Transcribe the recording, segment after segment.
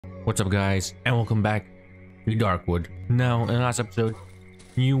What's up guys, and welcome back to Darkwood. Now in the last episode,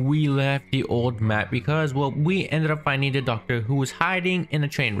 we left the old map because, well, we ended up finding the doctor who was hiding in a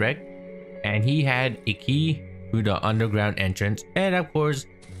train wreck, and he had a key to the underground entrance, and of course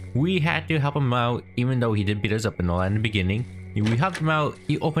we had to help him out even though he did beat us up and all that in the beginning. We helped him out,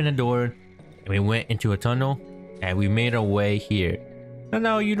 he opened the door, and we went into a tunnel, and we made our way here. And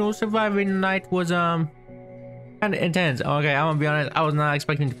now, surviving the night was kind of intense. Okay, I'm gonna be honest, I was not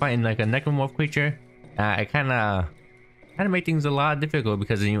expecting to fight in like a necromorph creature. It kind of made things a lot difficult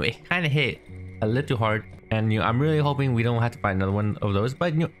because it kind of hit a little hard, and I'm really hoping we don't have to fight another one of those,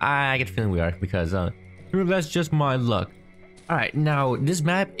 but I get the feeling we are, because that's just my luck. All right, now this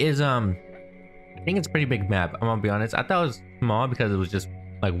map is I think it's a pretty big map. I'm gonna be honest, I thought it was small because it was just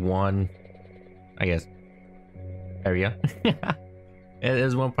like one, I guess, area. It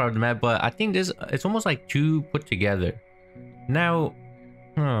is one part of the map, but I think it's almost like two put together. Now,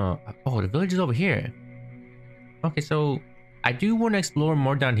 oh, the village is over here. Okay, so I do want to explore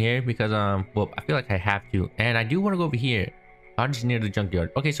more down here because well, I feel like I have to, and I do want to go over here. Cottage near the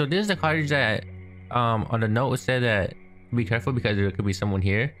junkyard. Okay, so this is the cottage that on the note it said that be careful because there could be someone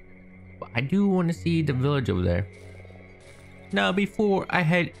here. But I do want to see the village over there. Now, before I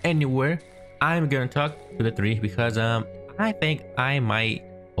head anywhere, I'm gonna talk to the three because I think I might,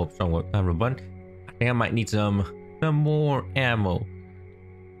 oh, somewhat redundant. I think I might need some more ammo.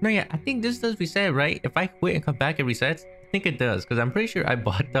 No, yeah, I think this does reset, right? If I quit and come back, it resets. I think it does, because I'm pretty sure I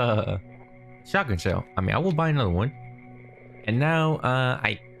bought the shotgun shell. I mean, I will buy another one. And now,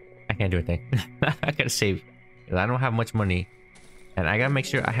 I can't do a thing. I gotta save, because I don't have much money, and I gotta make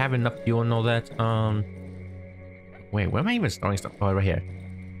sure I have enough fuel and all that. Wait, where am I even storing stuff? Oh, right here.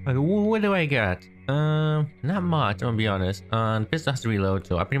 Okay, what do I got? Not much, I'm gonna be honest. Pistol has to reload,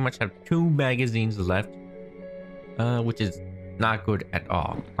 so I pretty much have 2 magazines left, which is not good at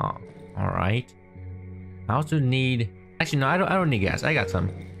all. Oh, all right. I also need, actually no, I don't need gas. I got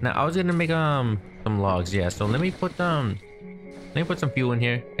some. Now I was gonna make some logs, yeah. So let me put some fuel in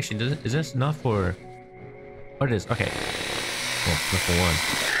here. Actually, is this enough for? Oh, it is. Okay. Oh, enough for one.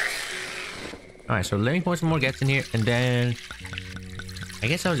 All right, so let me put some more gas in here, and then I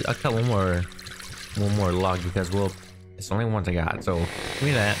guess I'll cut one more log because, well, it's the only ones I got, so give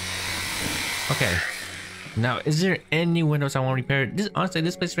me that. Okay, now is there any windows I want to repair? Honestly,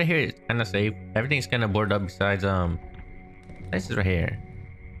 this place right here is kind of safe. Everything's kind of boarded up besides this is right here.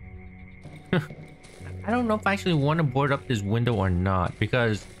 I don't know if I actually want to board up this window or not,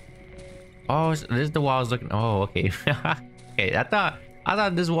 because oh, this is the wall I was looking. Oh, okay. Okay, I thought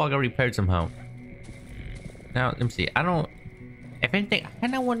this wall got repaired somehow. Now let me see. If anything,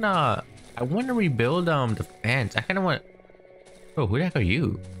 I want to rebuild the fence. I kind of want. Oh, who the heck are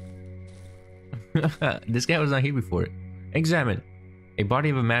you? This guy was not here before. Examine. A body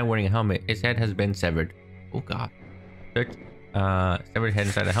of a man wearing a helmet. His head has been severed. Oh god. Search. Severed head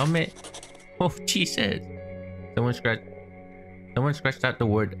inside the helmet. Oh Jesus. Someone scratched out the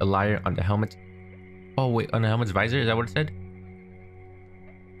word "a liar" on the helmet. Oh wait, on the helmet's visor. Is that what it said?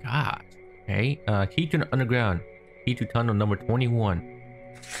 God. Okay. Key to the underground. Key to tunnel number 21.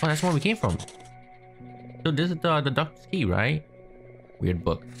 Oh, that's where we came from. So this is the doctor's key, right? Weird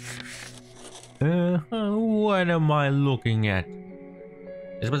book. What am I looking at?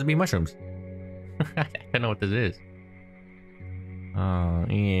 It's supposed to be mushrooms. I don't know what this is.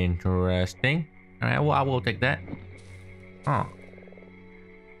 Interesting. Alright, well, I will take that. Oh.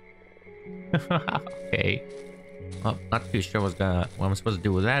 Okay. Well, not too sure what I'm supposed to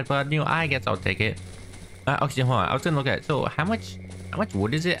do with that, but I guess I'll take it. Okay, hold on. I was gonna look at it. So how much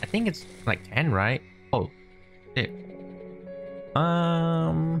wood is it? I think it's like 10, right? Oh, shit.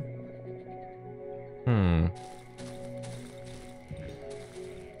 I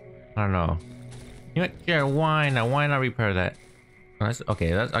don't know. You know what? Sure, why not repair that?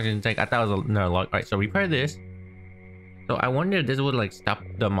 Okay, that's I can take. I thought it was another log. Alright, so repair this. So I wonder if this would like stop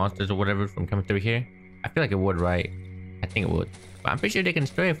the monsters or whatever from coming through here. I feel like it would, right? I think it would. But I'm pretty sure they can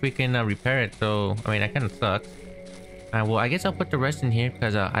stray if we can repair it. So I mean, that kind of sucks. Well, I guess I'll put the rest in here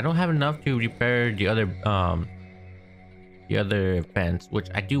because I don't have enough to repair the other fence, which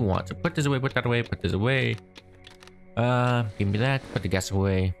I do want. So put this away, put that away, put this away. Give me that. Put the gas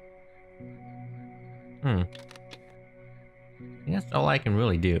away. I think that's all I can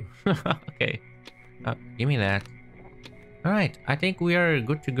really do. Okay. Give me that. All right. I think we are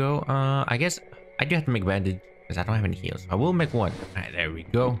good to go. I guess I do have to make bandage because I don't have any heals. I will make one. All right, there we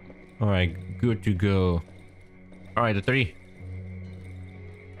go. All right, good to go. All right, the 3.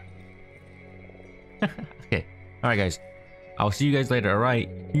 Okay. All right, guys. I'll see you guys later. All right.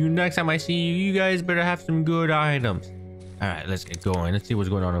 Next time I see you, you guys better have some good items. All right, let's get going. Let's see what's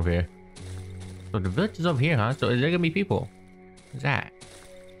going on over here. So the village is over here, huh? So is there gonna be people? What's that?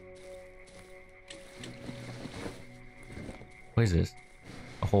 What is this?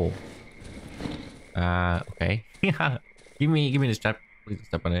 A hole. Okay. Yeah. Give me the strap. Please don't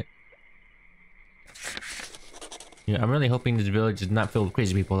step on it. Yeah, I'm really hoping this village is not filled with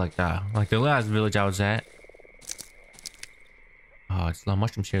crazy people like that. Like the last village I was at. Oh, it's a lot of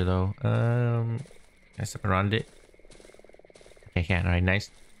mushrooms here though. Can I step around it? Okay, I can. Alright,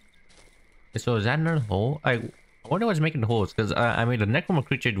 nice. So is that another hole? I wonder what's making the holes, because I mean the necromancer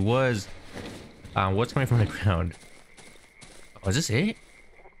creature was what's coming from the ground. Oh, is this it?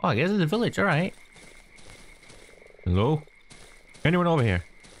 Oh, I guess it's a village. Alright. Hello? Anyone over here?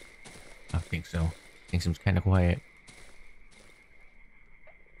 I think so. Things seems kind of quiet.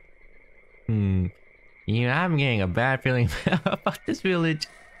 Yeah, I'm getting a bad feeling about this village.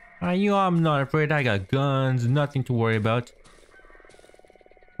 I'm not afraid. I got guns, nothing to worry about.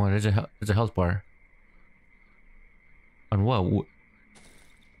 Oh, there's a health bar. On what? Oh,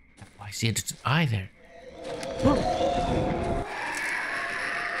 I see it. It's an eye there.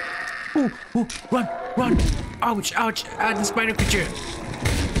 Oh, run! Ouch! The spider creature.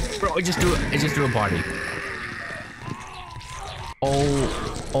 Bro, it just threw a body.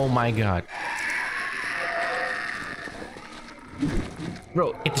 Oh my god.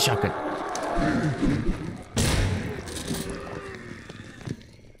 Bro, hit the shotgun.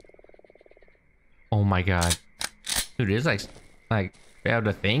 Oh my god. Dude, it's like out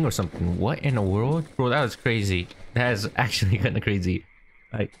a thing or something. What in the world? Bro, that was crazy. That is actually kind of crazy.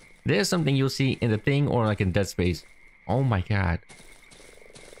 Like, there's something you'll see in the thing or like in Dead Space. Oh my god.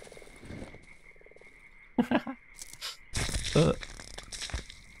 What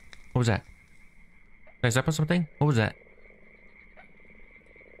was that? Did I step on something? What was that?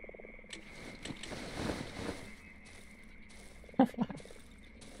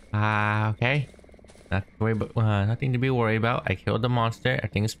 Okay. Nothing to be worried about. I killed the monster.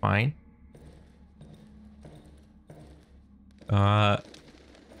 Everything is fine.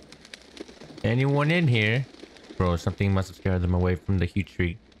 Anyone in here? Bro, something must have scared them away from the huge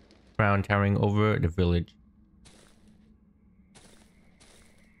tree. Crown towering over the village.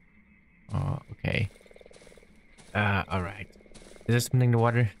 Oh, okay. Alright. Is there something in the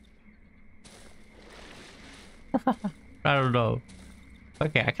water? I don't know.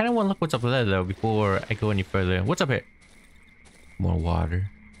 Okay, I kind of want to look what's up there though before I go any further. What's up here? More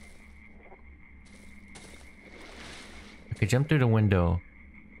water. I could jump through the window.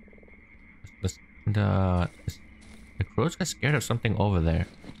 The crows got scared of something over there.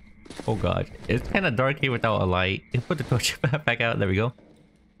 Oh god, it's kind of dark here without a light. You put the torch back out. There we go.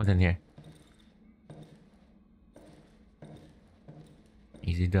 What's in here?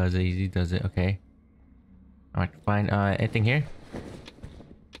 Easy does it. Okay. Alright, fine. Anything here?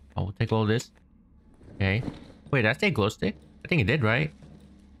 Oh, we'll take all this. Okay. Wait, did I say glow stick? I think it did, right?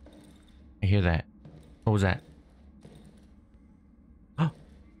 I hear that. What was that? Oh!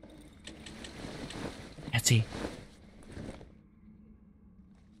 Can't see.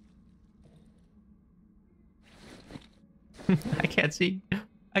 I can't see.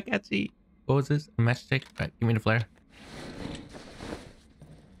 I can't see. What was this? A matchstick? Alright, give me the flare.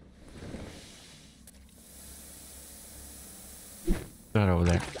 Throw it over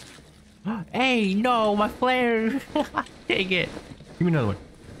there. Hey, no, my flare! Take it. Give me another one.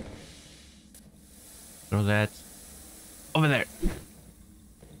 Throw that over there.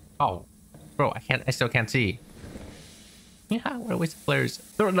 Oh, bro, I still can't see. Yeah, what a waste of flares.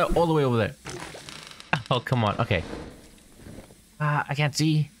 Throw it all the way over there. Oh, come on. Okay. I can't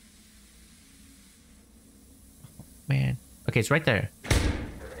see. Oh, man. Okay, it's right there.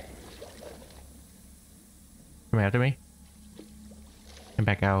 Come after me. And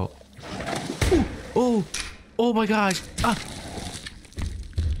back out. Ooh. Oh my gosh. Ah.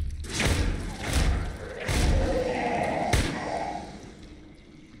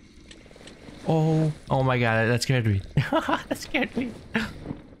 Oh my god, that scared me. That scared me.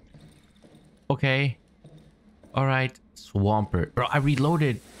 Okay. Alright. Swampert. Bro, I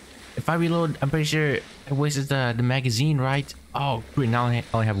reloaded. If I reload, I'm pretty sure it wastes the magazine, right? Oh, great. Now I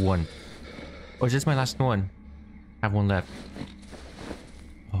only have one. Or is this my last one? I have one left.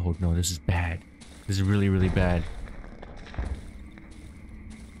 Oh no, this is bad. This is really, really bad.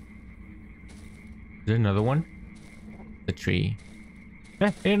 Is there another one? The tree.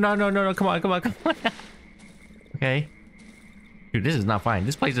 Hey, no, come on. Okay. Dude, this is not fine.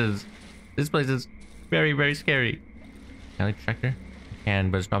 This place is very, very scary. Can I light the tractor? I can,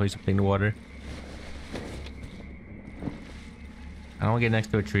 but it's probably something in the water. I don't want to get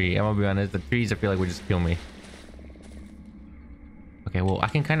next to a tree. I'm gonna be honest. The trees, I feel like would just kill me. Okay, well, I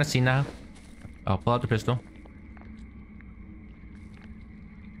can kind of see now. I'll pull out the pistol.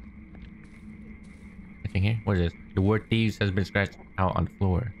 Anything here? What is this? The word thieves has been scratched out on the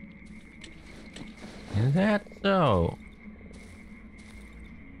floor. Is that so?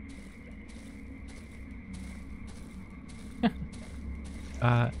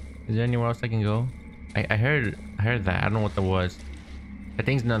 Is there anywhere else I can go? I heard that. I don't know what that was. I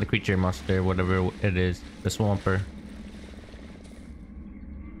think it's another creature, monster, whatever it is. The swamper.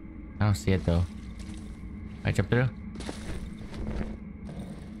 I don't see it though. I jump through.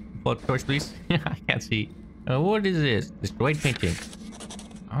 Pull up the torch, please. I can't see. What is this? Destroyed painting.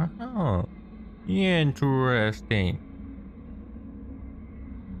 Oh, interesting.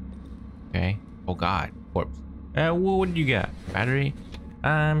 Okay. Oh God, corpse. What do you got? Battery?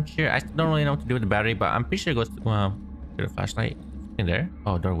 Sure. I still don't really know what to do with the battery, but I'm pretty sure it goes to, to the flashlight. In there?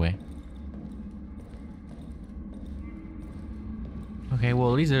 Oh, doorway. Okay, well,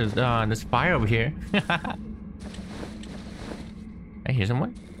 at least there's fire over here. I hear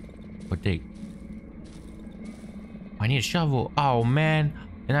someone. What dig? I need a shovel. Oh man,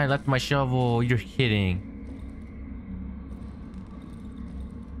 and I left my shovel. You're kidding.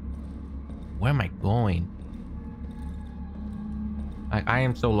 Where am I going? I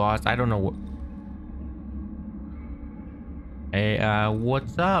am so lost. I don't know what. Hey,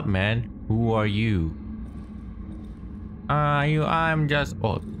 what's up, man? Who are you? I'm just...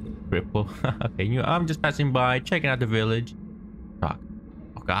 Oh, cripple. Okay, I'm just passing by, checking out the village. Talk.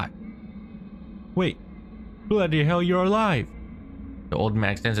 Oh, God. Wait. Bloody hell, you're alive. The old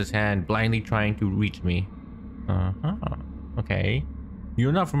man extends his hand, blindly trying to reach me. Okay.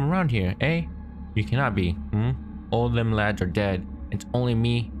 You're not from around here, eh? You cannot be, All them lads are dead. It's only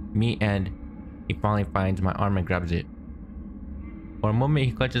me, and... He finally finds my arm and grabs it. For a moment,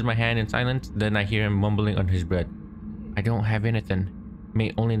 he clutches my hand in silence, then I hear him mumbling under his breath. I don't have anything.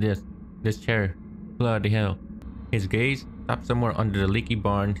 Mate, only this chair. Bloody hell. His gaze stops somewhere under the leaky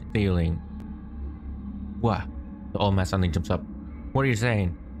barn ceiling. What? The old man suddenly jumps up. What are you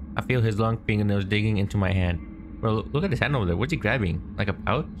saying? I feel his long fingernails digging into my hand. Bro, look at his hand over there. What's he grabbing? Like a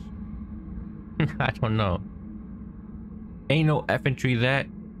pouch? I don't know. Ain't no effing tree that.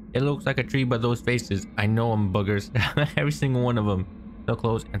 It looks like a tree, but those faces, I know them buggers. Every single one of them. So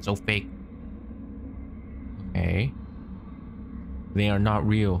close and so fake. Okay. They are not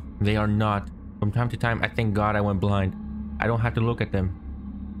real. They are not. From time to time, I thank God I went blind. I don't have to look at them.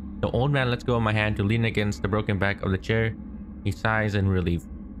 The old man lets go of my hand to lean against the broken back of the chair. He sighs in relief.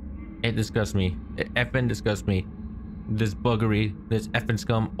 It disgusts me. It effing disgusts me. This buggery, this effing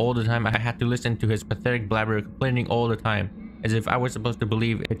scum, all the time I have to listen to his pathetic blabber complaining all the time. As if I was supposed to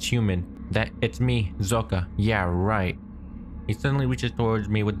believe it's human. That it's me, Zoka. Yeah, right. He suddenly reaches towards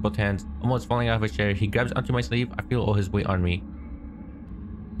me with both hands, almost falling out of his chair. He grabs onto my sleeve. I feel all his weight on me.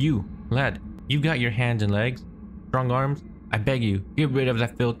 You, lad, you've got your hands and legs. Strong arms. I beg you, get rid of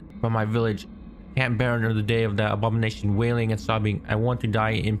that filth from my village. Can't bear another day of that abomination wailing and sobbing. I want to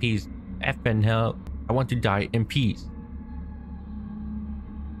die in peace. Effing hell. I want to die in peace.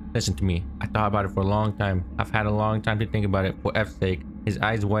 Listen to me. I thought about it for a long time. I've had a long time to think about it, for F's sake. His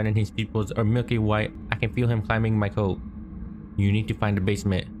eyes widen, his pupils are milky white. I can feel him climbing my coat. You need to find the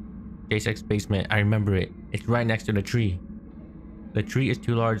basement. J6 basement. I remember it. It's right next to the tree. The tree is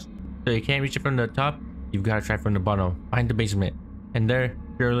too large, so you can't reach it from the top. You've got to try from the bottom. Find the basement. And there,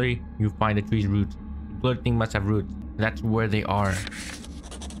 surely, you find the tree's roots. The blood thing must have roots. That's where they are.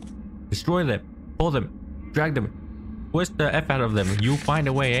 Destroy them. Pull them. Drag them. Twist the F out of them. You'll find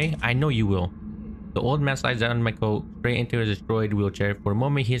a way, eh? I know you will. The old man slides down my coat, straight into his destroyed wheelchair. For a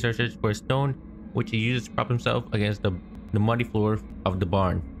moment, he searches for a stone, which he uses to prop himself against the muddy floor of the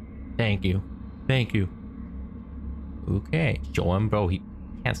barn. Thank you. Thank you. Okay. Show him, bro. He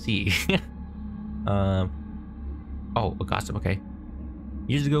can't see. Oh, a gossip. Okay.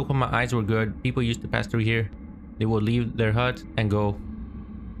 Years ago, when my eyes were good, people used to pass through here. They would leave their huts and go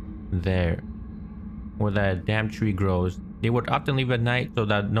there, where that damn tree grows. They would often leave at night so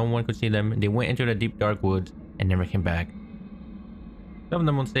that no one could see them. They went into the deep dark woods and never came back. Some of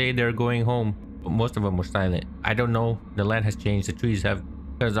them would say they're going home, but most of them were silent. I don't know. The land has changed. The trees have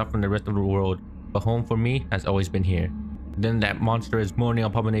cut us off from the rest of the world, but home for me has always been here. Then that monstrous moaning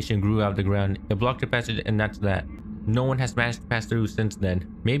abomination grew out of the ground. It blocked the passage, and that's that. No one has managed to pass through since then.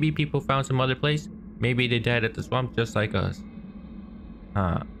 Maybe people found some other place. Maybe they died at the swamp just like us.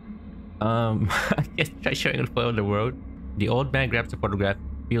 I guess try showing a photo of the world. The old man grabs the photograph,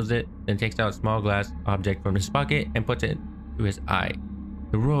 feels it, then takes out a small glass object from his pocket and puts it to his eye.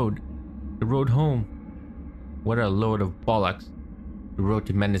 The road home. What a load of bollocks. The road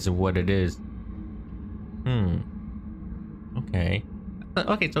to madness is what it is. Okay.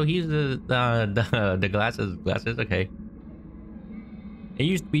 Okay, so he's the glasses. Okay. It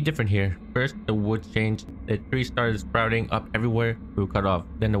used to be different here. First, the woods changed. The trees started sprouting up everywhere. We were cut off.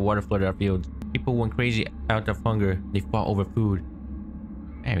 Then the water flooded our fields. People went crazy out of hunger. They fought over food.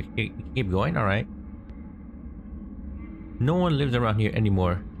 Man, we can keep going, all right. No one lives around here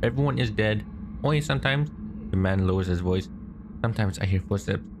anymore. Everyone is dead. Only sometimes, the man lowers his voice. Sometimes I hear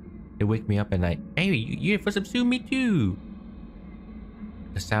footsteps. They wake me up at night. Hey, you hear footsteps too? Me too.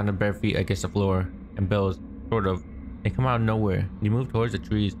 The sound of bare feet against the floor and bells, sort of. They come out of nowhere. They move towards the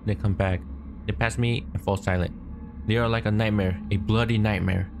trees, they come back. They pass me and fall silent. They are like a nightmare, a bloody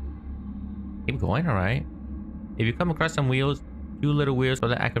nightmare. Keep going, alright. If you come across some wheels, 2 little wheels so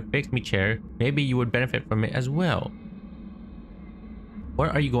that I could fix me chair, maybe you would benefit from it as well.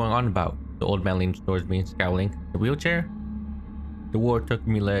 What are you going on about? The old man leans towards me, scowling. The wheelchair? The war took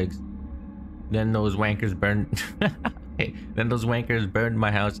me legs. Then those wankers burned... okay. Then those wankers burned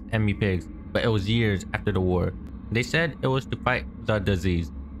my house and me pigs. But it was years after the war. They said it was to fight the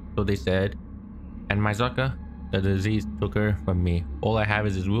disease. So they said. And my Zaka, the disease took her from me. All I have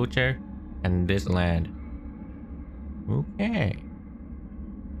is this wheelchair and this land. Okay.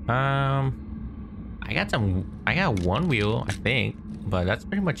 I got 1 wheel, I think. But that's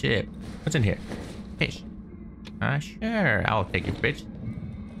pretty much it. What's in here? Fish. Sure. I'll take your fish.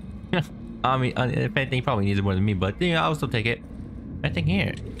 I mean, if anything, he probably needs it more than me, but yeah, I'll still take it. Nothing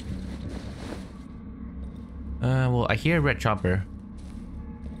here. Well, I hear a red chopper.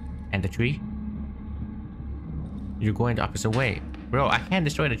 And the tree? You're going the opposite way. Bro, I can't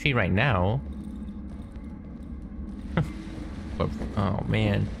destroy the tree right now. But, oh,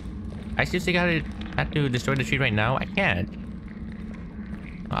 man. I seriously have to destroy the tree right now? I can't.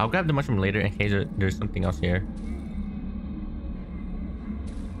 I'll grab the mushroom later in case there's something else here.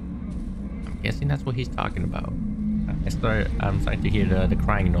 I'm guessing that's what he's talking about. I'm starting to hear the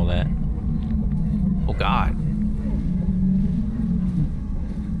crying and all that. Oh, God.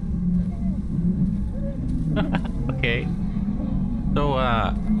 Okay. So,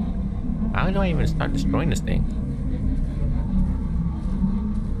 how do I even start destroying this thing?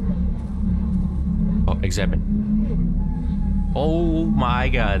 Oh, examine. Oh my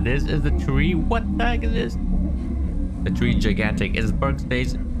God, this is the tree. What the heck is this? The tree is gigantic. Its bark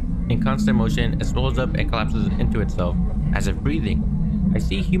stays in constant motion. It swells up and collapses into itself, as if breathing. I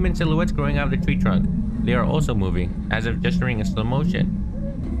see human silhouettes growing out of the tree trunk. They are also moving, as if gesturing in slow motion.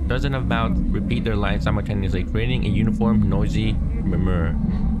 Dozens of mouths repeat their lines simultaneously, creating a uniform, noisy murmur.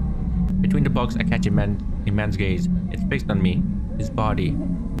 Between the box, I catch a man's gaze. It's fixed on me, his body,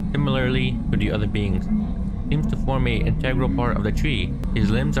 similarly to the other beings, seems to form an integral part of the tree. His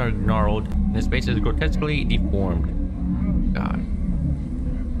limbs are gnarled, and his face is grotesquely deformed. God.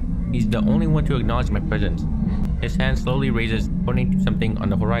 He's the only one to acknowledge my presence. His hand slowly raises, pointing to something on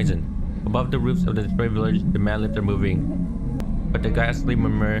the horizon. Above the roofs of the destroyed village, the man lips are moving, but the ghastly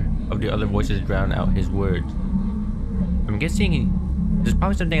murmur of the other voices drown out his words. I'm guessing there's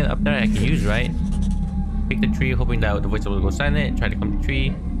probably something up there I can use, right? Pick the tree, hoping that the voice will go silent. Try to come to the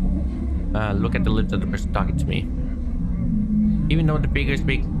tree. Look at the lips of the person talking to me. Even though the figure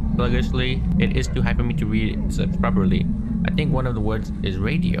speaks sluggishly, it is too high for me to read such properly. I think one of the words is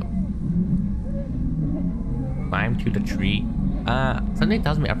radio. Climb to the tree. Something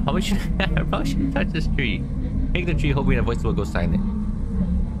tells me I probably shouldn't touch this tree. Take the tree, hoping the voice will go silent.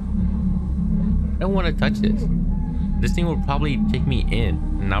 I don't want to touch this. This thing will probably take me in,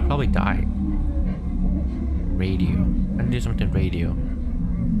 and I'll probably die. Radio. I'm gonna do something radio.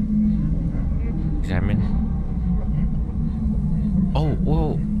 Examine. Oh,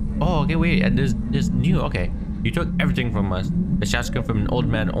 whoa. Oh, okay, wait. This new. Okay. You took everything from us. The shouts come from an old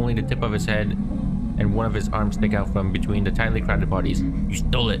man. Only the tip of his head and one of his arms stick out from between the tightly crowded bodies. You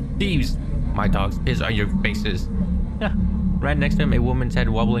stole it. Thieves! My dogs piss on your faces. Right next to him, a woman's head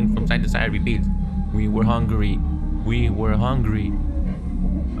wobbling from side to side repeats, "We were hungry. We were hungry."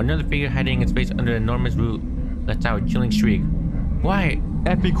 Another figure hiding its face under an enormous root lets out a chilling shriek. "Quiet!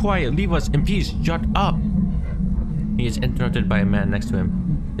 Be quiet! Leave us in peace! Shut up!" He is interrupted by a man next to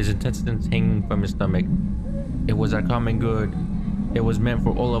him, his intestines hanging from his stomach. "It was our common good. It was meant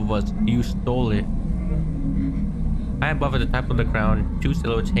for all of us. You stole it." High above at the top of the crown, 2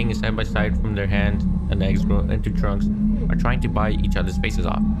 silhouettes hanging side by side from their hands and legs grown into trunks are trying to bite each other's faces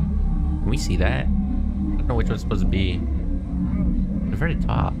off. Can we see that? I don't know which one's supposed to be. The very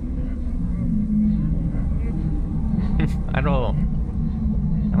top. I don't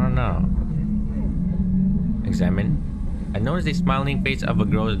know. Examine. I notice the smiling face of a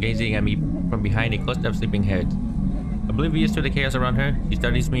girl gazing at me from behind a cluster of sleeping heads. Oblivious to the chaos around her, she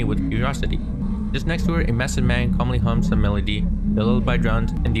studies me with curiosity. Just next to her, a massive man calmly hums a melody. The lullaby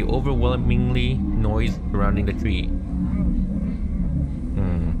drowns in the overwhelmingly noise surrounding the tree.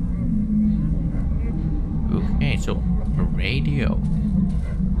 Okay, so a radio.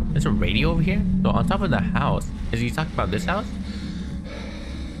 There's a radio over here? So on top of the house. Is he talking about this house?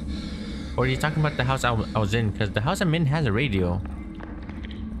 Or are you talking about the house I was in? Because the house I'm in has a radio.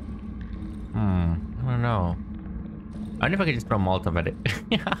 I don't know. I wonder if I could just throw a Molotov at it.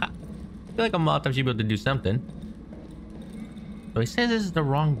 I feel like a Molotov should be able to do something. So he says this is the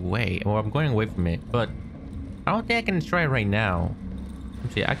wrong way. Or I'm going away from it. But I don't think I can destroy it right now.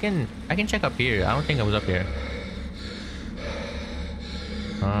 Let's see. I can check up here. I don't think I was up here.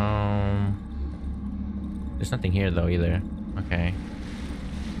 There's nothing here though either. Okay.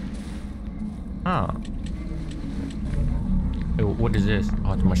 Huh. Wait, what is this?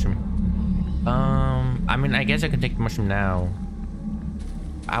 Oh, it's a mushroom. I mean, I guess I can take the mushroom now.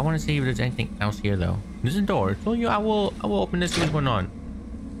 I want to see if there's anything else here though. There's a door. So you, I will open this. See what's going on.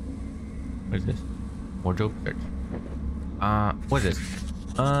 What is this? Wardrobe search. What is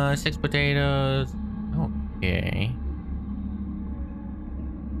this? 6 potatoes. Okay.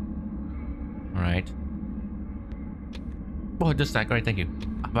 All right. Oh, just stack. All right, thank you.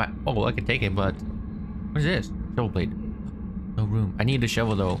 But oh, I can take it, but what is this? Shovel blade. No room. I need a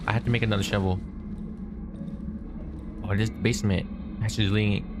shovel though. I have to make another shovel. Oh, this basement. Actually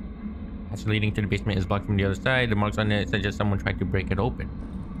leading to the basement is blocked from the other side. The marks on it suggest someone tried to break it open.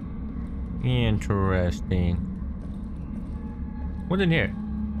 Interesting. What's in here?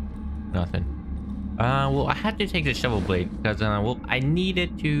 Nothing. Well, I had to take the shovel blade because well, I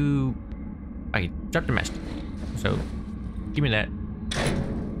needed to. I dropped the match. So, give me that.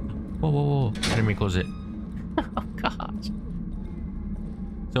 Whoa, whoa, whoa! Let me close it. Oh gosh.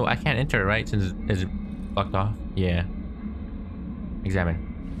 So I can't enter, right? Since it's blocked off. Yeah. Examine.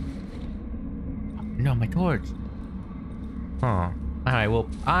 No, my torch. Huh. Alright, well,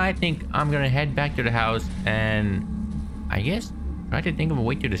 I think I'm gonna head back to the house and I guess try to think of a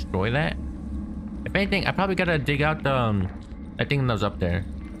way to destroy that. If anything, I probably gotta dig out the that thing that was up there.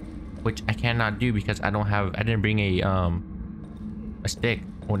 Which I cannot do because I didn't bring a stick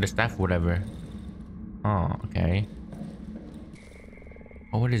or the staff or whatever. Oh, okay.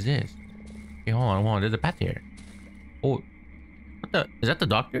 Oh, what is this? Okay, hold on, there's a path here. Oh, what the? Is that the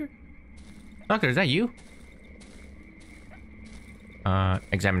doctor? Doctor, is that you?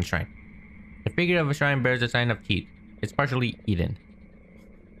 Examine shrine. The figure of a shrine bears a sign of teeth. It's partially eaten.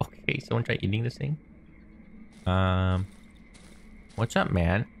 Okay, someone try eating this thing. What's up,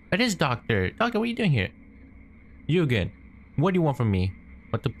 man? It is Doctor. Doctor, what are you doing here? You again. What do you want from me?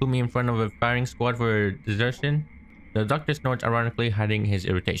 Want to put me in front of a firing squad for desertion? The doctor snorts, ironically hiding his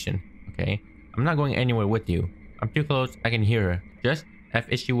irritation. Okay. I'm not going anywhere with you. I'm too close. I can hear her. Just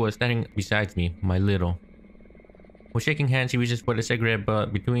if she was standing beside me, my little. With shaking hands, he reaches for the cigarette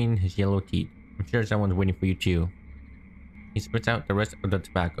butt between his yellow teeth. I'm sure someone's waiting for you too. He spits out the rest of the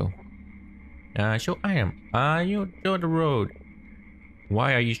tobacco. Show item. You show the road.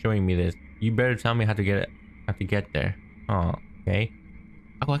 Why are you showing me this? You better tell me how to get there. Oh, okay.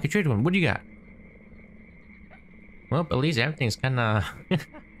 Oh, I can trade one. What do you got? Well, at least everything's kinda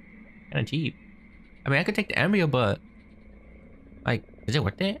cheap. I mean, I could take the embryo, but like, is it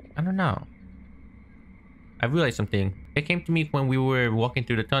worth it? I don't know. I realized something. It came to me when we were walking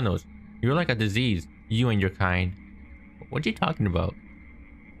through the tunnels. You're like a disease. You and your kind. What are you talking about?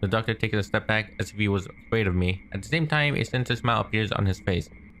 The doctor takes a step back as if he was afraid of me. At the same time, a sinister smile appears on his face.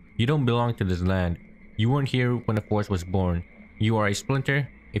 You don't belong to this land. You weren't here when the force was born. You are a splinter,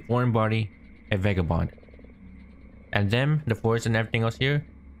 a foreign body, a vagabond. And them, the force and everything else here,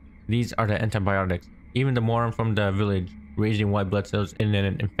 these are the antibiotics. Even the moron from the village, raising white blood cells in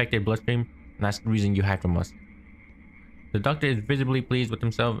an infected bloodstream, and that's the reason you hide from us. The doctor is visibly pleased with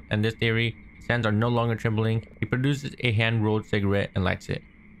himself and this theory. His hands are no longer trembling. He produces a hand-rolled cigarette and lights it.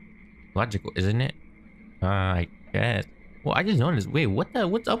 Logical, isn't it? I guess. Well, I just noticed. Wait,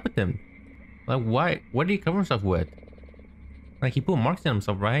 what's up with him? Like, why? What did he cover himself with? Like, he put marks on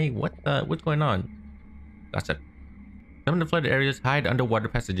himself, right? What's going on? That's it. Some of the flooded areas hide underwater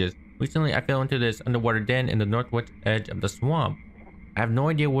passages. Recently, I fell into this underwater den in the northwest edge of the swamp. I have no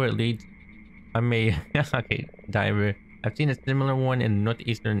idea where it leads. I'm a okay, diver. I've seen a similar one in the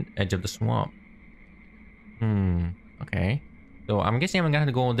northeastern edge of the swamp. Okay. So I'm guessing I'm gonna have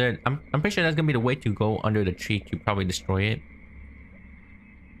to go there. I'm pretty sure that's gonna be the way to go under the tree to probably destroy it.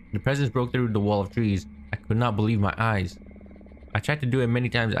 The presence broke through the wall of trees. I could not believe my eyes. I tried to do it many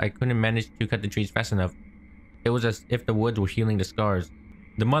times. I couldn't manage to cut the trees fast enough. It was as if the woods were healing the scars.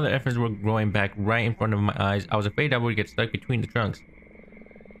 The mother effers were growing back right in front of my eyes. I was afraid I would get stuck between the trunks.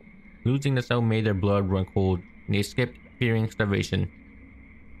 Losing the cell made their blood run cold, and they escaped fearing starvation.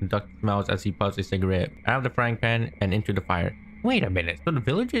 The duck smiles as he puffs a cigarette out of the frying pan and into the fire. Wait a minute, so the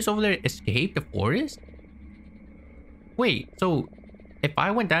villagers over there escaped the forest? Wait, so if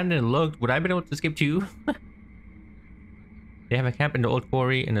I went down there and looked, would I be able to escape too? They have a camp in the old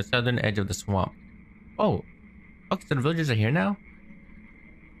quarry in the southern edge of the swamp. Oh, okay, so the villagers are here now?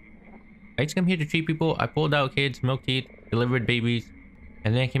 I just came here to treat people. I pulled out kids, milk teeth, delivered babies,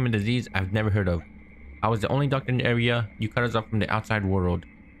 and then came a disease I've never heard of. I was the only doctor in the area. You cut us off from the outside world.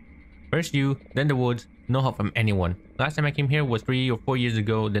 First you, then the woods, no help from anyone. Last time I came here was 3 or 4 years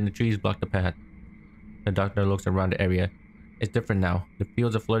ago, then the trees blocked the path. The doctor looks around the area. It's different now. The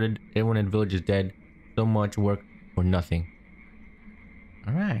fields are flooded, everyone in the village is dead. So much work for nothing.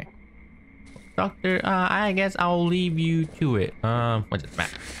 Alright. Doctor, I guess I'll leave you to it. What's it? Map.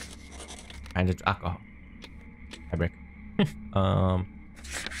 And it's alcohol. Fabric.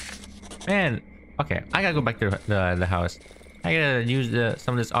 Man. Okay, I gotta go back to the house. I gotta use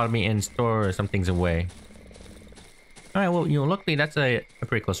some of this army and store some things away. Alright, well, luckily that's a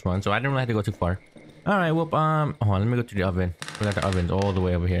pretty close one, so I didn't really have to go too far. Alright, well, hold on, let me go to the oven. We got the ovens all the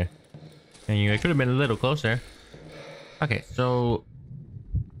way over here. And I could have been a little closer. Okay, so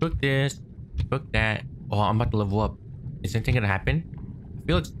cook this, cook that. Oh, I'm about to level up. Is anything gonna happen?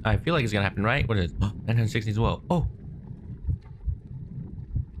 I feel like it's gonna happen, right? What is it? 960 as well. Oh.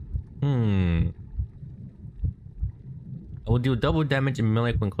 I will deal double damage in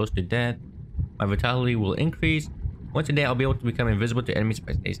melee when close to death. My vitality will increase. Once a day, I'll be able to become invisible to enemies if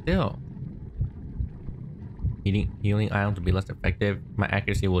I stay still. Healing items will be less effective. My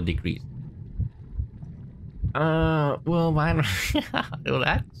accuracy will decrease. Well, mine. Well,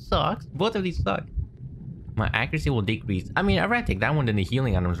 that sucks. Both of these suck. My accuracy will decrease. I mean, I'd rather take that one than the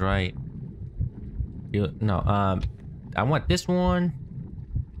healing items, right? No, I want this one.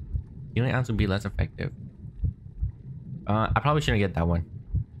 Healing items will be less effective. I probably shouldn't get that one.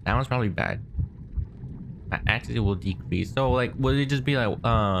 That one's probably bad. My accuracy will decrease. So, like, would it just be like,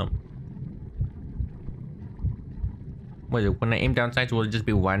 what is it? When I aim down sights, will it just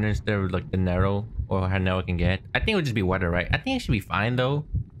be wider instead of like the narrow, or how narrow I can get? I think it would just be wider, right? I think it should be fine though.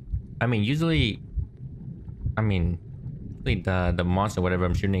 I mean, usually, the monster, whatever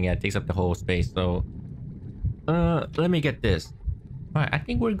I'm shooting at, takes up the whole space. So, let me get this. All right, I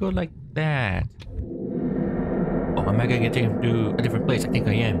think we're good like that. Oh, am I gonna get taken to a different place? I think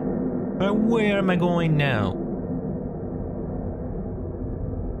I am. Where am I going now?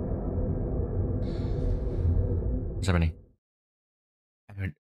 What's happening? I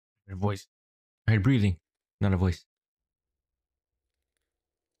heard a voice. I heard breathing, not a voice.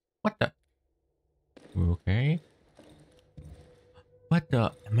 What the? Okay. What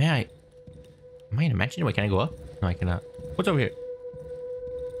the? Am I in a mansion? Wait, can I go up? No, I cannot. What's over here?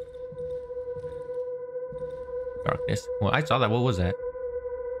 Darkness. Well, I saw that. What was that?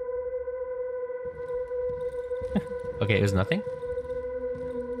 Okay, it was nothing.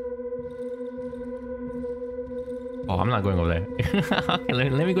 Oh, I'm not going over there. Okay,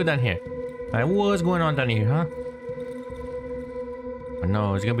 let me go down here. Alright, what's going on down here, huh? Oh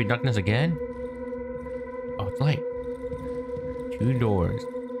no, is it gonna be darkness again? Oh, it's light. 2 doors.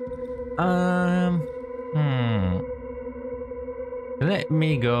 Let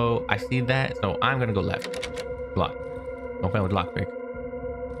me go. I see that, so I'm gonna go left. Lock. Open with lockpick.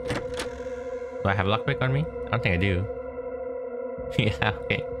 Do I have lockpick on me? I don't think I do. Yeah,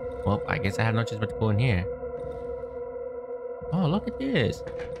 okay. Well, I guess I have no choice but to go in here. Oh, look at this.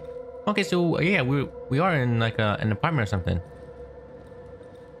 Okay, so yeah, we are in like an apartment or something.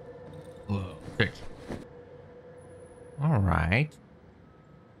 Whoa, search. All right.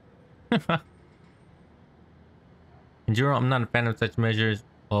 In general, I'm not a fan of such measures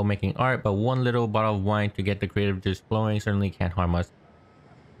while making art, but one little bottle of wine to get the creative juice flowing certainly can't harm us.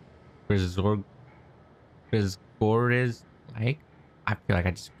 Chris Gores, like, I feel like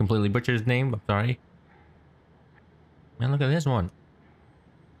I just completely butchered his name. I'm sorry. Man, look at this one.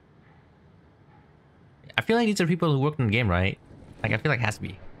 I feel like these are people who worked in the game, right? Like, I feel like it has to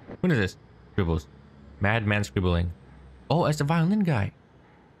be. What is this? Scribbles. Madman scribbling. Oh, it's the violin guy.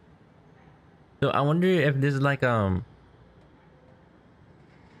 So I wonder if this is like the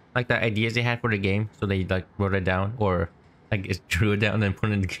ideas they had for the game, so they like wrote it down, or like it drew it down and then put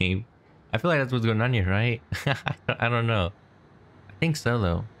it in the game. I feel like that's what's going on here, right? I don't know. I think so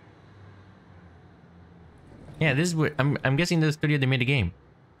though. Yeah, this is where I'm guessing the studio they made the game.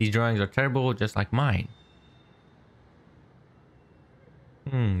 These drawings are terrible, just like mine.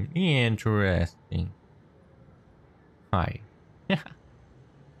 Interesting. Hi.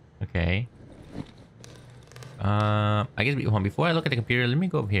 Okay. I guess before I look at the computer, let me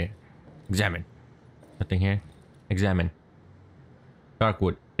go up here. Examine. Nothing here. Examine.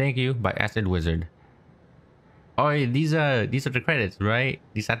 Darkwood. Thank you by Acid Wizard. Oh, yeah, these are the credits, right?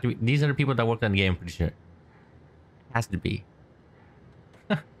 These are the people that worked on the game. Pretty sure. Has to be.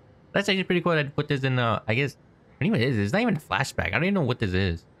 That's actually pretty cool. That put this in. I guess. Anyway, it's not even a flashback. I don't even know what this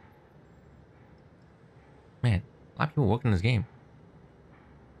is. Man, a lot of people worked on this game.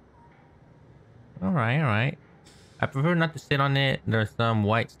 All right, all right. I prefer not to sit on it. There's some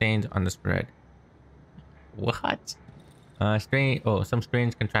white stains on the spread. What? Strange. Oh, some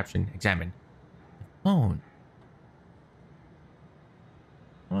strange contraption. Examine. Phone.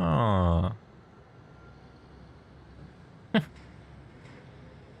 Oh.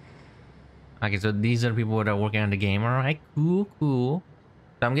 Okay, so these are people that are working on the game. All right, cool, cool.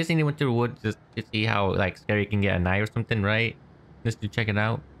 So I'm guessing they went to the woods just to see how like scary you can get at night or something, right? Just to check it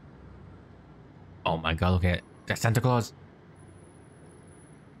out. Oh my god, look at it. That's Santa Claus.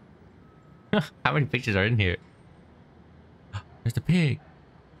 How many pictures are in here? There's the pig.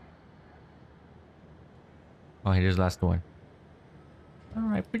 Oh, here's the last one. All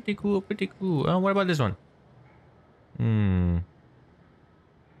right, pretty cool, pretty cool. What about this one?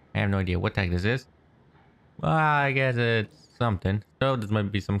 I have no idea what the heck this is. Well, I guess it's something. So this might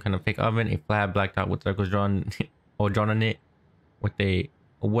be some kind of fake oven, a flat black top with circles drawn or drawn on it with a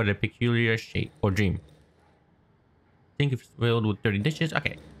peculiar shape or dream. Think it's filled with dirty dishes.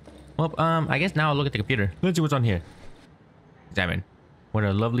 Okay. Well, I guess now I'll look at the computer. Let's see what's on here. Examine. What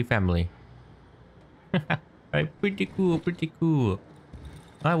a lovely family. Alright, pretty cool, pretty cool.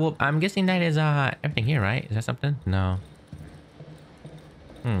 Alright, well, I'm guessing that is everything here, right? Is that something? No.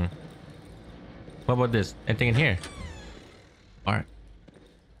 What about this? Anything in here? Alright.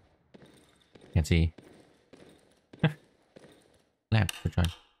 Can't see. Lamp, which one?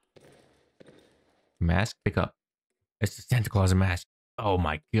 Mask, pick up. It's the Santa Claus mask. Oh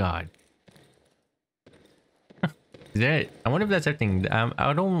my god. Is that it? I wonder if that's everything.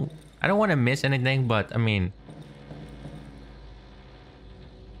 I don't want to miss anything, but I mean,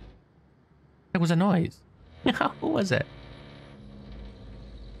 that was a noise. Who was that?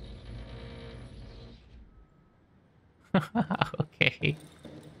 Okay.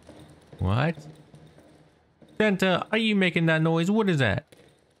 What? Santa, are you making that noise? What is that?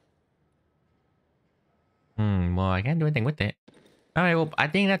 Well, I can't do anything with it. Alright, well, I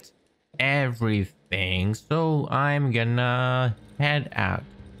think that's everything. So I'm gonna head out.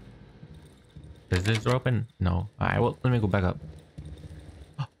 Is this door open? No. Alright, well, let me go back up.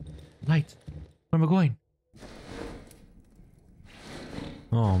 Oh, lights. Where am I going?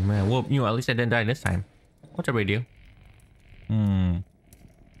 Oh man, well, at least I didn't die this time. What's a radio? I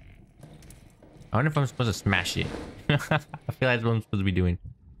wonder if I'm supposed to smash it. I feel like that's what I'm supposed to be doing.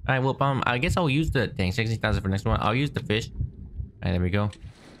 Alright, well, I guess I'll use the thing. 16,000 for next one. I'll use the fish. Alright, there we go.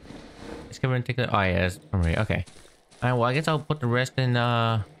 Discover and take the. Oh yeah, that's right. Okay. Alright, well, I guess I'll put the rest in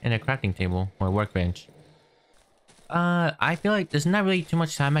a crafting table or workbench. I feel like there's not really too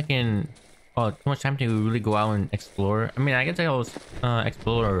much time I can. Oh, too much time to really go out and explore. I mean, I guess I'll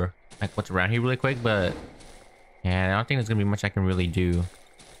explore like what's around here really quick, but yeah, I don't think there's gonna be much I can really do.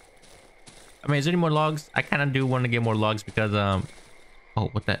 I mean, is there any more logs? I kind of do want to get more logs because oh,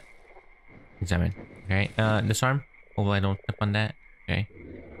 what that? Examine. Okay. Disarm. Hopefully I don't step on that. Okay.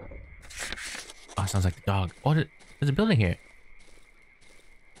 Oh, sounds like the dog. Oh, there's a building here.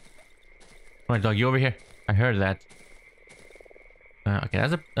 Come on, dog. You over here? I heard that. Okay,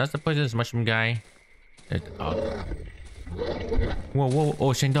 that's the poisonous mushroom guy. There's the dog. Whoa, whoa!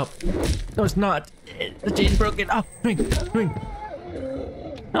 Oh, chained up. No, it's not. The chain's broken. Oh, swing.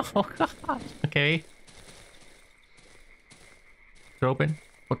 Oh god. Okay. It's open.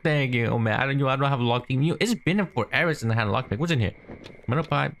 Oh, thank you. Oh man, I don't have a lock team. It's been forever since I had a lockpick. What's in here? Metal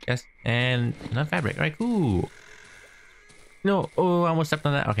pipe, yes, and not fabric. All right, cool. No, oh, I almost stepped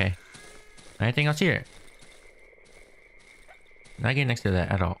on that. Okay. Anything else here? Not getting next to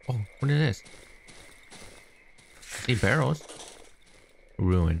that at all. Oh, what is this? I see barrels.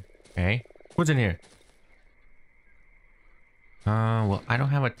 Ruin. Okay. What's in here? Well, I don't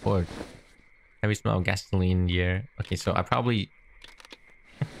have a torch. Heavy smell of gasoline here. Okay, so I probably.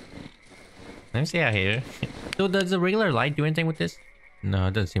 Let me see out here. So does the regular light do anything with this? No,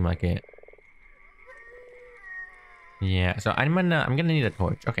 it doesn't seem like it. Yeah, so I'm gonna need a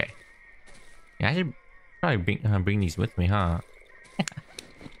torch. Okay. Yeah, I should probably bring these with me, huh?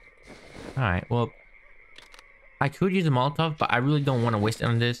 All right. Well, I could use a Molotov, but I really don't want to waste it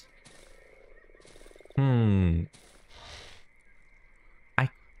on this. I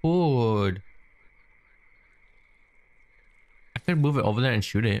could move it over there and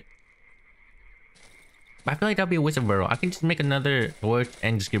shoot it. I feel like that'd be a waste of barrel. I can just make another torch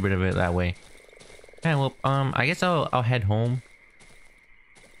and just get rid of it that way. Yeah, well, I guess I'll head home.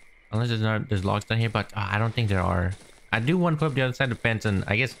 Unless there's logs down here, but I don't think there are. I do want to put up the other side of the fence and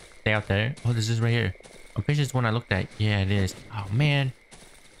I guess stay out there. Oh, this is right here. I'm pretty sure it's the one I looked at. Yeah, it is. Oh man.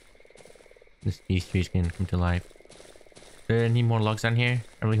 These trees can come to life. Do there any more logs down here?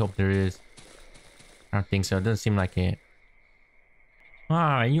 I really hope there is. I don't think so. It doesn't seem like it.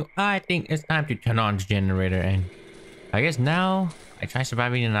 Alright, I think it's time to turn on the generator, and I guess now I try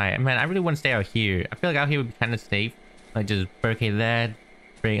surviving the night. Man, I really want to stay out here. I feel like out here would be kind of safe. Like just barricade that,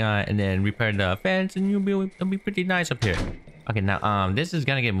 and then repair the fence, and it'll be pretty nice up here. Okay, now this is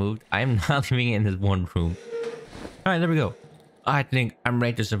gonna get moved. I am not living in this one room. Alright, there we go. I think I'm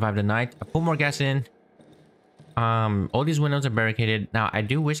ready to survive the night. I put more gas in. All these windows are barricaded. Now I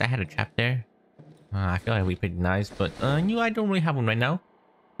do wish I had a trap there. I feel like it'd be pretty nice, but I don't really have one right now.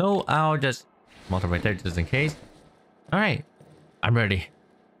 So I'll just mount it right there just in case. Alright, I'm ready.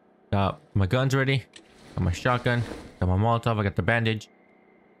 Got my guns ready. Got my shotgun. Got my Molotov. I got the bandage.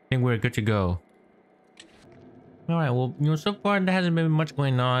 I think we're good to go. Alright, well, so far there hasn't been much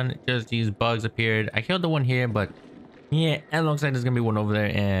going on. Just these bugs appeared. I killed the one here, but yeah, it looks like there's gonna be one over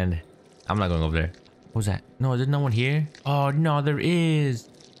there, and I'm not going over there. What was that? No, there's no one here? Oh, no, there is.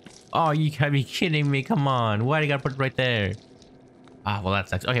 Oh, you gotta be kidding me. Come on. Why do you gotta put it right there? Ah, well, that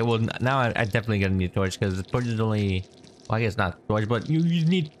sucks. Okay, well, now I definitely gonna need a torch, because the torch is only... Well, I guess not torch, but you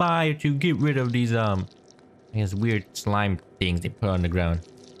need fire to get rid of these, I guess, weird slime things they put on the ground.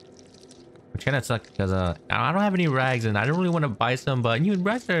 Which kind of sucks, because, I don't have any rags, and I don't really want to buy some, but,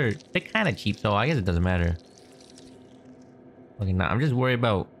 rags they're kind of cheap, so I guess it doesn't matter. Okay, now I'm just worried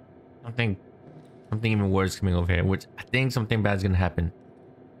about something even worse coming over here, which I think something bad's gonna happen.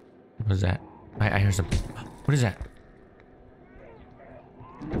 What is that? I heard something. What is that?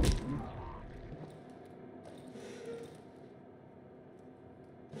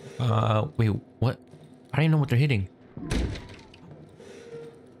 Wait, what? I don't even know what they're hitting.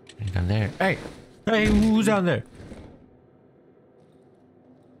 Down there. Hey! Hey, who's down there?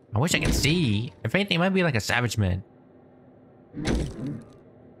 I wish I could see. If anything, it might be like a savage man.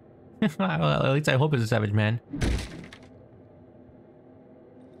 Well, at least I hope it's a savage man.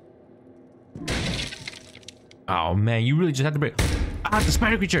 Oh man, you really just have to break. Ah, the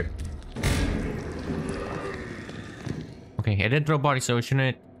spider creature. Okay, it didn't throw a body, so it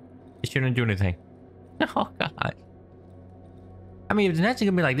shouldn't do anything. Oh god. I mean, if it's actually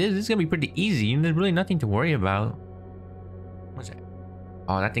gonna be like this is gonna be pretty easy, and there's really nothing to worry about. What's that?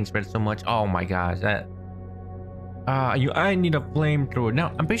 Oh, that thing spread so much. Oh my gosh, that. I need a flamethrower.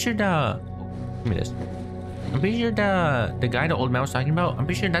 Now, I'm pretty sure give me this. I'm pretty sure the guy the old man was talking about. I'm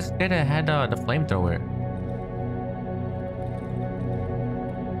pretty sure that's the guy that had the flamethrower.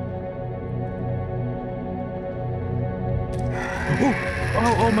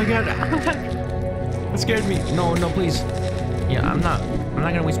 Oh my god. That scared me. No, please. Yeah, I'm not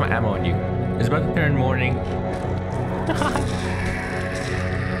gonna waste my ammo on you. It's about to turn morning. It's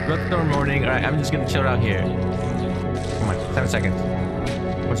about to turn morning. Alright, I'm just gonna chill out here. Come on, 7 seconds.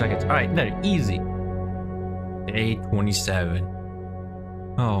 4 seconds. Alright, there, easy. Day 27.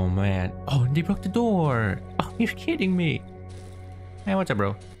 Oh man. Oh, they broke the door. Oh, you're kidding me. Hey, what's up,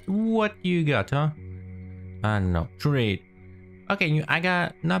 bro? What you got, huh? I don't know. Trade. Okay, I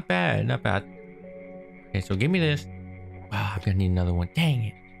got not bad. Okay, so give me this. Wow, I'm gonna need another one. Dang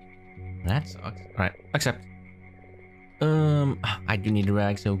it. That sucks. Alright, accept. I do need a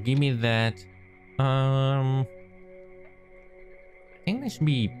rag, so give me that. I think that should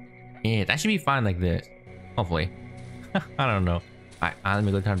be it. That should be fine like this. Hopefully. I don't know. Alright, let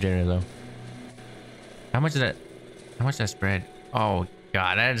me go to the generator though. How much is that? How much that spread? Oh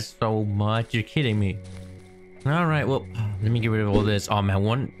god, that is so much. You're kidding me. Alright, well, let me get rid of all this. Oh man,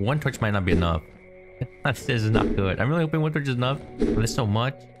 one torch might not be enough. This is not good. I'm really hoping one torch is enough, but there's so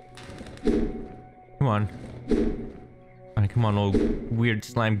much. Come on. Alright, come on, old weird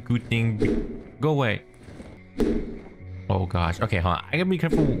slime goo thing. Go away. Oh gosh. Okay, hold on. I gotta be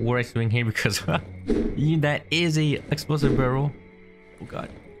careful what I swing here because that is a explosive barrel. Oh god.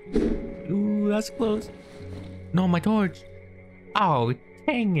 Ooh, that's close. No, my torch. Oh,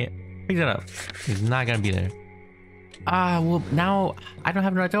 dang it. Pick that up. It's not gonna be there. Well, now I don't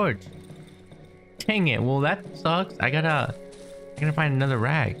have another torch. Dang it. Well, that sucks. I gotta find another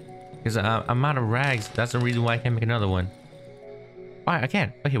rag. Because I'm out of rags. That's the reason why I can't make another one. Alright, I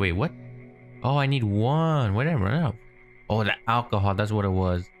can. Okay, wait, what? Oh, I need one. What did I run out? Oh, the alcohol. That's what it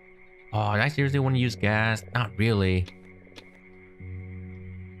was. Oh, I seriously want to use gas? Not really.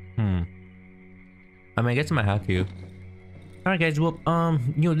 I mean, I guess I might have to. All right, guys. Well,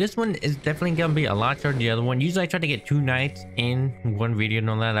 this one is definitely gonna be a lot shorter than the other one. Usually, I try to get 2 nights in one video and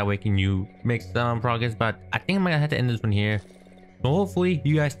all that. That way, can you make some progress? But I think I'm gonna have to end this one here. So hopefully,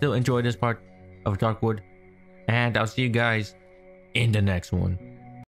 you guys still enjoy this part of Darkwood, and I'll see you guys in the next one.